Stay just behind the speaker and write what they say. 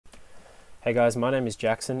Hey guys, my name is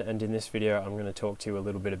Jackson, and in this video I'm going to talk to you a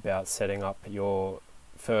little bit about setting up your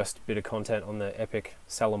first bit of content on the Epic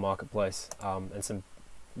seller marketplace, and some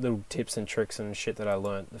little tips and tricks and shit that I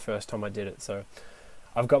learned the first time I did it. So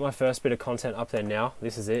I've got my first bit of content up there now.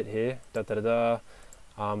 This is it here.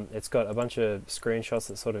 It's got a bunch of screenshots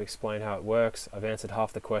that sort of explain how it works. I've answered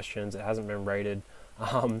half the questions. It hasn't been rated.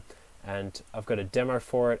 And I've got a demo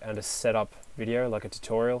for it and a setup video, like a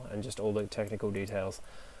tutorial, and just all the technical details.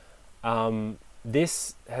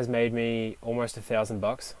 This has made me almost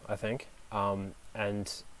 $1,000, I think,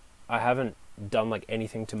 and I haven't done like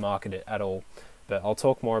anything to market it at all, but I'll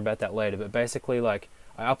talk more about that later. But basically, like,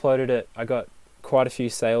 I uploaded it, I got quite a few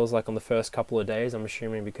sales like on the first couple of days, I'm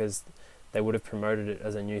assuming, because they would have promoted it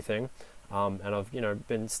as a new thing, and I've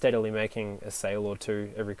been steadily making a sale or two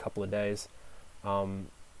every couple of days,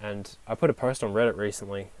 and I put a post on Reddit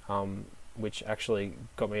recently, which actually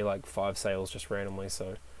got me like 5 sales just randomly.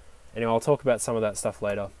 So anyway, I'll talk about some of that stuff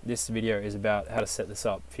later. This video is about how to set this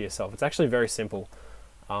up for yourself. It's actually very simple.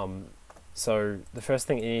 So the first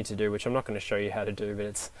thing you need to do, which I'm not going to show you how to do, but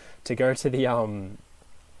it's to go to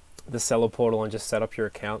the seller portal and just set up your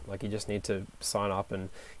account. Like, you just need to sign up, and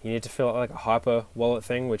you need to fill out like a hyper wallet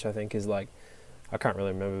thing, which I think is like, I can't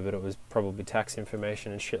really remember, but it was probably tax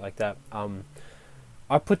information and shit like that.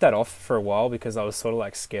 I put that off for a while because I was sort of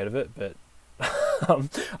like scared of it, but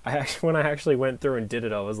when I actually went through and did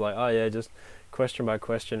it, I was like, oh yeah, just question by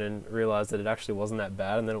question, and realized that it actually wasn't that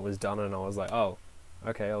bad. And then it was done, and I was like, oh,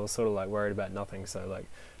 okay. I was sort of like worried about nothing. So like,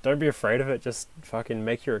 don't be afraid of it. Just fucking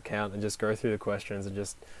make your account and just go through the questions and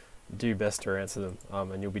just do your best to answer them,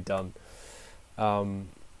 and you'll be done.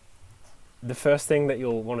 The first thing that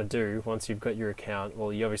you'll want to do once you've got your account,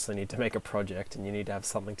 well, you obviously need to make a project, and you need to have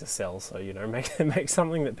something to sell. So, make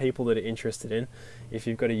something that people that are interested in. If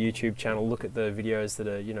you've got a YouTube channel, look at the videos that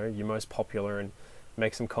are, your most popular, and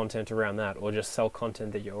make some content around that, or just sell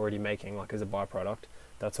content that you're already making, like as a byproduct.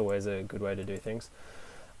 That's always a good way to do things.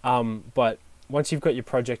 But once you've got your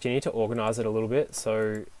project, you need to organize it a little bit.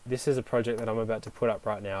 So this is a project that I'm about to put up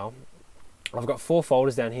right now. I've got 4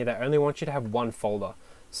 folders down here. They only want you to have 1 folder.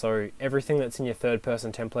 So everything that's in your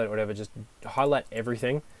third-person template or whatever, just highlight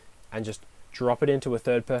everything and just drop it into a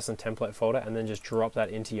third-person template folder, and then just drop that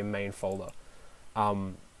into your main folder.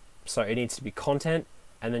 So it needs to be content,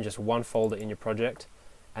 and then just 1 folder in your project,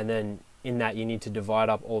 and then in that you need to divide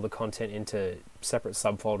up all the content into separate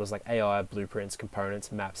subfolders like AI, blueprints,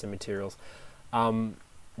 components, maps, and materials.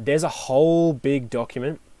 There's a whole big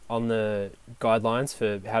document on the guidelines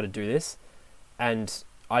for how to do this, and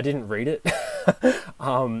I didn't read it.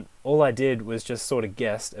 All I did was just sort of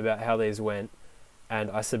guessed about how these went,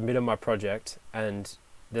 and I submitted my project, and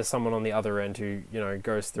there's someone on the other end who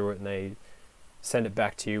goes through it, and they send it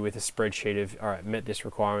back to you with a spreadsheet of, all right, met this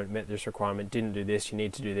requirement, didn't do this, you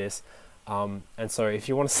need to do this. And so if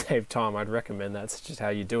you want to save time, I'd recommend that's just how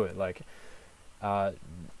you do it. Like,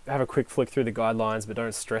 have a quick flick through the guidelines, but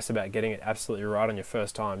don't stress about getting it absolutely right on your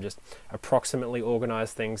first time. Just approximately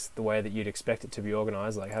organize things the way that you'd expect it to be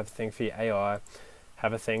organized. Like, have a thing for your AI,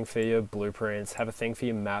 have a thing for your blueprints, have a thing for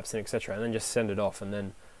your maps, and etc. And then just send it off, and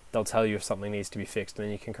then they'll tell you if something needs to be fixed, and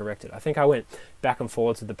then you can correct it. I think I went back and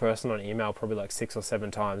forwards with the person on email probably like 6 or 7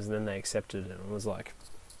 times, and then they accepted it, and was like,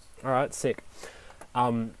 all right, sick.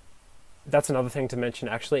 That's another thing to mention.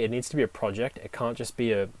 Actually, it needs to be a project. It can't just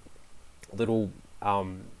be a little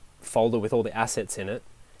folder with all the assets in it.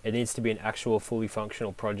 It needs to be an actual fully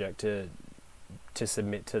functional project to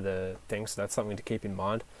submit to the thing. So that's something to keep in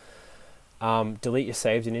mind. Delete your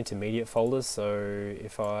saved and intermediate folders. So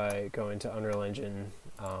if I go into Unreal Engine,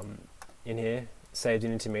 in here, saved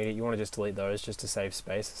and intermediate, you want to just delete those just to save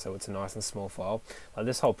space, so it's a nice and small file. Like,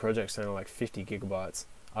 this whole project's only like 50 gigabytes.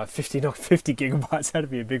 50 gigabytes, had to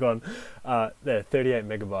be a big one. There, 38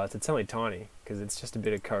 megabytes. It's only tiny because it's just a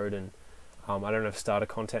bit of code, and I don't have starter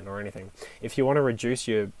content or anything. If you want to reduce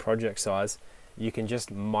your project size, you can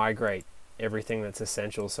just migrate everything that's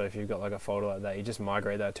essential. So if you've got like a folder like that, you just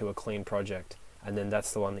migrate that to a clean project, and then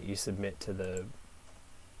that's the one that you submit to the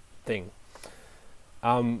thing.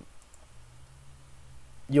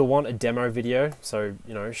 You'll want a demo video, so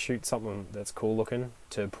shoot something that's cool looking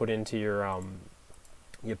to put into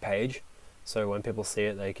your page, so when people see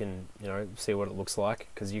it, they can see what it looks like,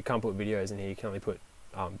 because you can't put videos in here, you can only put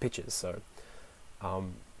pictures. So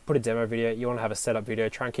put a demo video. You want to have a setup video.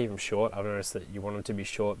 Try and keep them short. I've noticed that you want them to be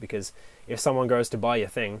short, because if someone goes to buy your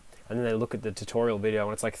thing and then they look at the tutorial video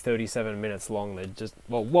and it's like 37 minutes long, they just,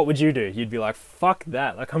 well, what would you do? You'd be like, fuck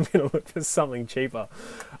that, like, I'm gonna look for something cheaper.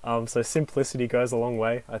 So simplicity goes a long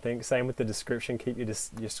way, I think. Same with the description. Keep your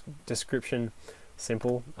description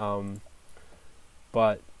simple.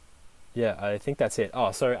 But yeah, I think that's it.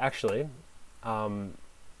 Oh, so actually,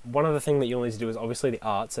 one other thing that you'll need to do is obviously the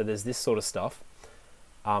art. So there's this sort of stuff,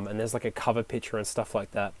 and there's like a cover picture and stuff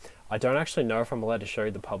like that. I don't actually know if I'm allowed to show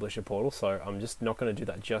you the publisher portal, so I'm just not going to do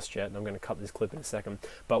that just yet, and I'm going to cut this clip in a second.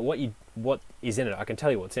 But what is in it, I can tell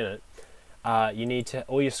you what's in it. You need to,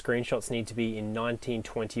 all your screenshots need to be in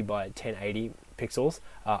 1920 by 1080 pixels.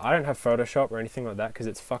 I don't have Photoshop or anything like that because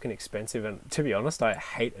it's fucking expensive, and to be honest, I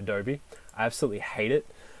hate Adobe. I absolutely hate it.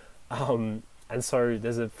 And so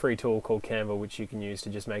there's a free tool called Canva which you can use to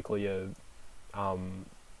just make all your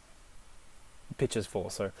pictures for.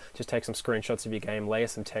 So just take some screenshots of your game, layer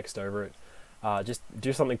some text over it, just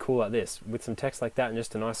do something cool like this with some text like that and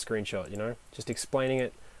just a nice screenshot, you know, just explaining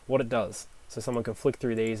it, what it does, so someone can flick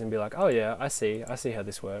through these and be like, oh yeah, I see how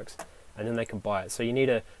this works, and then they can buy it. So you need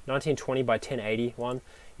a 1920 by 1080 one,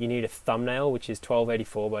 you need a thumbnail which is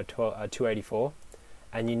 1284 by 284,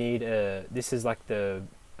 and you need this is like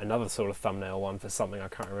another sort of thumbnail one for something I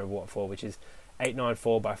can't remember what for, which is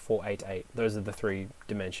 894 by 488. Those are the 3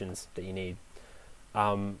 dimensions that you need.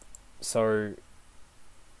 So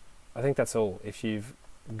I think that's all. If you've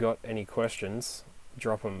got any questions,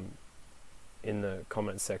 drop them in the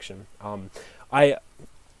comments section. I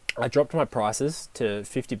dropped my prices to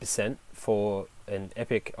 50% for an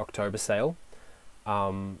epic October sale,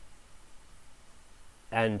 and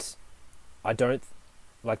I don't,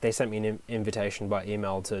 like, they sent me an invitation by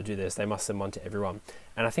email to do this. They must send one to everyone,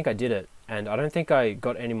 and I think I did it, and I don't think I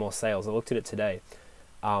got any more sales. I looked at it today.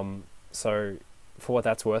 So for what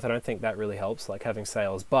that's worth, I don't think that really helps, like having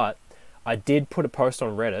sales, but I did put a post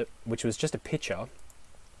on Reddit, which was just a picture.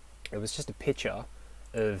 It was just a picture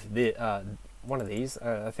of the one of these.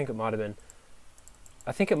 I think it might have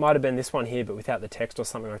been this one here, but without the text or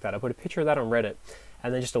something like that. I put a picture of that on Reddit,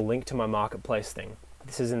 and then just a link to my marketplace thing.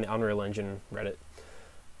 This is in the Unreal Engine Reddit,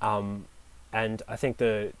 and I think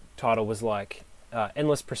the title was like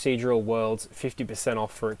 "Endless Procedural Worlds 50%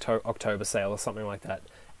 off for October sale" or something like that.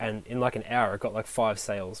 And in like an hour, it got like 5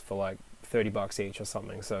 sales for like $30 each or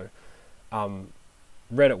something. So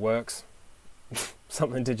Reddit works.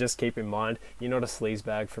 Something to just keep in mind. You're not a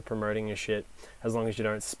sleazebag for promoting your shit, as long as you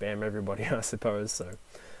don't spam everybody, I suppose. So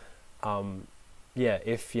yeah,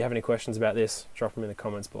 if you have any questions about this, drop them in the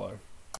comments below.